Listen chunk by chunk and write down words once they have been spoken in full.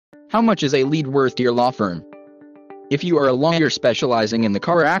How much is a lead worth to your law firm? If you are a lawyer specializing in the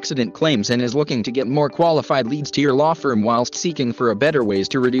car accident claims and is looking to get more qualified leads to your law firm whilst seeking for a better ways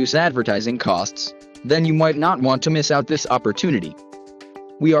to reduce advertising costs, then you might not want to miss out this opportunity.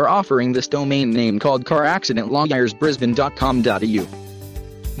 We are offering this domain name called caraccidentlawyersbrisbane.com.au.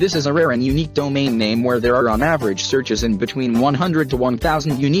 This is a rare and unique domain name where there are on average searches in between 100 to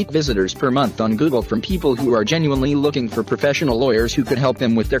 1,000 unique visitors per month on Google from people who are genuinely looking for professional lawyers who could help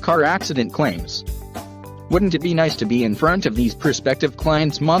them with their car accident claims. Wouldn't it be nice to be in front of these prospective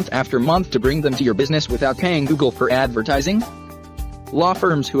clients month after month to bring them to your business without paying Google for advertising? Law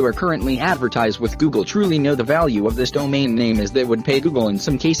firms who are currently advertised with Google truly know the value of this domain name, as they would pay Google in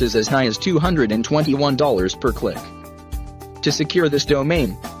some cases as high as $221 per click. To secure this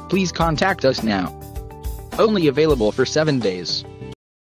domain, please contact us now. Only available for 7 days.